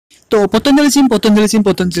तो पतंजलि सिम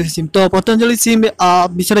तो पतंजलि सिम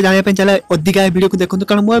विषय जाना चला अधिका वीडियो को देखो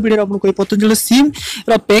कारण मो वीडियो आपको कोई पतंजलि सिम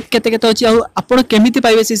पैक केते अच्छी आपड़ केमी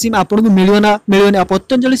पाइबे से सिम आपको मिलो ना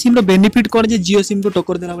पतंजलि सिम बेनिफिट कौन जे जियो सिम को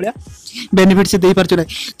टक्कर देना भाया बेनिफिट से दे पार्छ ना।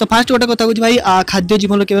 तो फास्ट गोटे कथा भाई खाद्य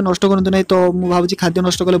जीवन के नष्ट करते ना तो मुझे भावी खाद्य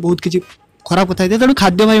नष्ट कले बहुत किसी खराब होता है तेणु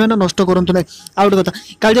खाद्य भाई मैंने नष्ट करूँ ना। आ गए कथा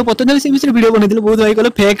कल जो पतंजलि सिम विषय वीडियो बनई बहुत भाई कहले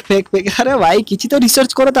फेक फेक फेक अरे भाई किसी तो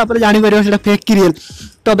रिसर्च करो तापर जापर फेक कि रियल।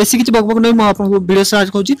 तो बेस किसी बक बक नहीं मुझे वीडियो स्टार्ट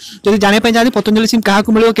करूँ जब जाना चाहते पतंजलि सिम क्या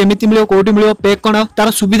मिले केमी मिले कौटी मिले पैक कौन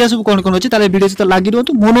तार सुविधा सब कौन कौन अच्छी वीडियो सहित लगी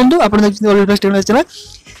रुहतु मो नंदु आप चैनल।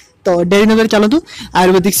 तो डेरी नगर चलतु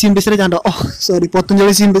आयुर्वेदिक सिम विषय जान सॉरी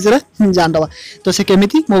पतंजलि सिम विषय जान तो से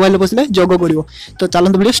केमी मोबाइल बसले जोग कर। तो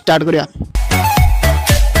चलते वीडियो स्टार्ट करिया।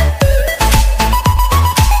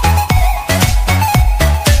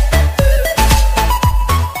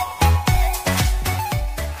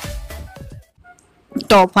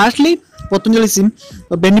 तो फास्टली पतंजलि सिम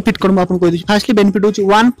बेनिफिट कौन आपको कही फास्टली बेनिफिट हूँ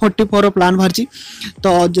 144 प्लान बाहरी।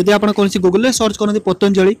 तो जदि आप कौन गूगल में सर्च करते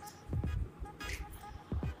पतंजलि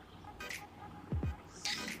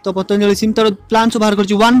तो पतंजलि सिम तर प्लान सब बाहर कर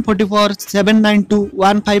 144 792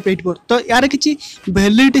 1584। तो यार किसी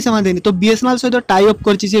वैलिडिटी से देनी तो बीएसएनएल सहित टाई अप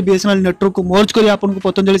कर बीएसएनएल नेटवर्क को मर्ज कर आपको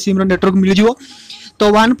पतंजलि सिम नेटवर्क मिल जाव।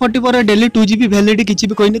 तो 144 डेली 2GB वैलिडिटी किसी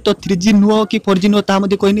भी कहनी तो 3G नुह कि 4G नुह ता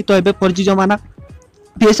कहनी तो ये 4G जमाना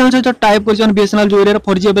बीएसएनएल सहित टाइप कर बीएसएनएल जो एरिया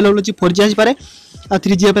 4G अवेलेबल अच्छी 4G आसपे आ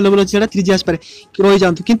 3G अवेलेबल अच्छी 3G आसपे रही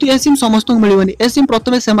जातु किंतु ए सिम समस्त को मिलनी ए सिम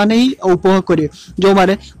प्रथम से ही उपभोग करेंगे जो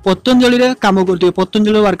मैंने पतंजलि कम करते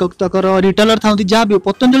पतंजलि वर्क रिटेलर था जहाँ भी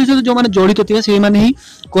पतंजलि सहित जो मैंने जड़ित थे से ही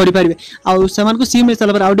करेंगे आउ सिम मिल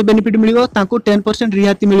सारा आउटे बेनिफिट मिले 10%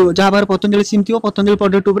 रिहाती मिले जहाँ पाखे पतंजलि सिम थी पतंजलि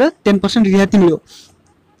प्रोडक्ट उपर 10% रिहाती मिले।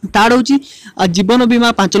 तार हूँ जीवन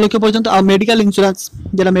बीमा 5 लाख पर्यंत आ मेडिकल इंश्योरेंस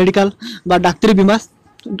जो मेडिकल डाक्तरी बीमा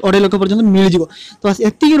 2.5 लाख पर्यंत मिल जाव। तो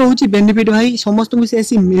एति रोचे बेनिफिट भाई समस्त को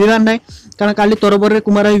से मिलवार ना कारण काली तरबर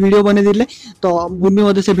कुमार भाई वीडियो बने दिले तो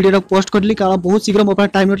मुझे से वीडियो पोस्ट करी कारण बहुत शीघ्र मो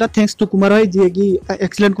टाइम होता थैंक्स टू कुमार भाई जी कि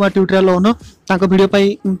एक्सीलेंट कुमार ट्यूटोरियल ओनर तांको वीडियो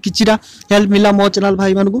पाई किछिटा हेल्प मिला मो चैनल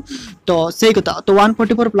भाई मानू। तो सही कथा तो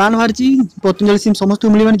 144 प्लान बाहरी पतंजलि सिम समस्त को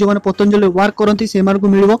मिलवानी जो मैंने पतंजलि वर्क करती से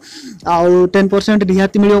मिल आउ 10%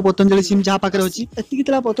 रिहाती मिल पतंजलि सिम जहाँ पाखे अच्छी एति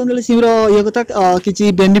पतंजलि सिम ये कथा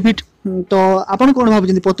किसी बेनिफिट। तो आपन कौन भाव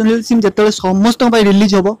पतंजलि सिम जो समस्त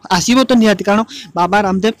रिलीज हम आसब तो निहाती कारण बाबा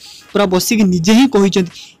रामदेव पूरा बसिक निजे ही कहते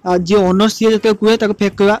जी ओनर सी जो कहे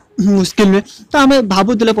फेक कहवा मुस्किल नुहे। तो आम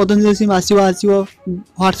भावुले पतंजलि सिम आसो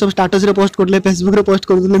व्हाट्सएप स्टाटस पोस्ट करले फेसबुक रे पोस्ट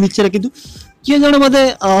करदे मिछरे कि किए जन बोधे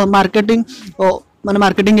मार्केटिंग माने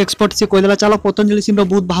मार्केटिंग एक्सपर्ट से कहदेला चलो पतंजलि सिम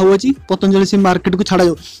बहुत भाव अच्छी पतंजलि सिम मार्केट को छाड़ा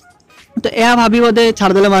जाऊ तो यह भाभी बोधे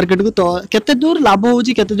छाड़दे मार्केट को। तो केते दूर लाभ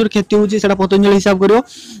होची केते दूर क्षति होची सेटा पतंजलि हिसाब करियो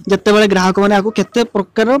जत्ते बेले ग्राहक माने आको केते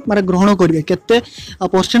प्रकार माने ग्रहण करिवे केते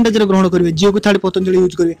परसेंटेज रे ग्रहण करिवे जियो को छाड़ी पतंजलि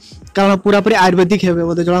यूज करिवे कारण पूरा पूरी आयुर्वेदिक हेबे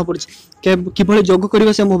बोधे जणा पड़छ किभଳି जोग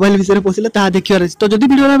करिवे से मोबाइल विषय रे पसिले ता देखियार अछि। तो जदि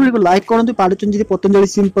वीडियो को लाइक करंतु पाडुचन जदि पतंजलि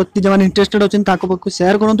सिम प्रति जमान इंटरेस्टेड अछन ताको पक्को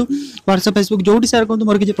शेयर करंतु व्हाट्सएप फेसबुक जोटी शेयर करंतु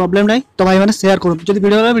मोर किछि प्रॉब्लम नै तो भाई माने शेयर करंतु जदि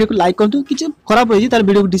वीडियो को लाइक करंतु किछि खराब होई तार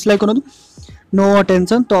वीडियो को डिसलाइक करंतु नो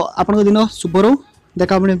टेंशन। तो आपन दिन शुभ रो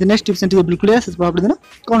देखा नेक्स्ट टिप्स एंड बिल्कुल दिन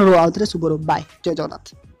कौन रो आउथरे शुभ रो बाय जय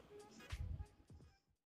जगन्नाथ।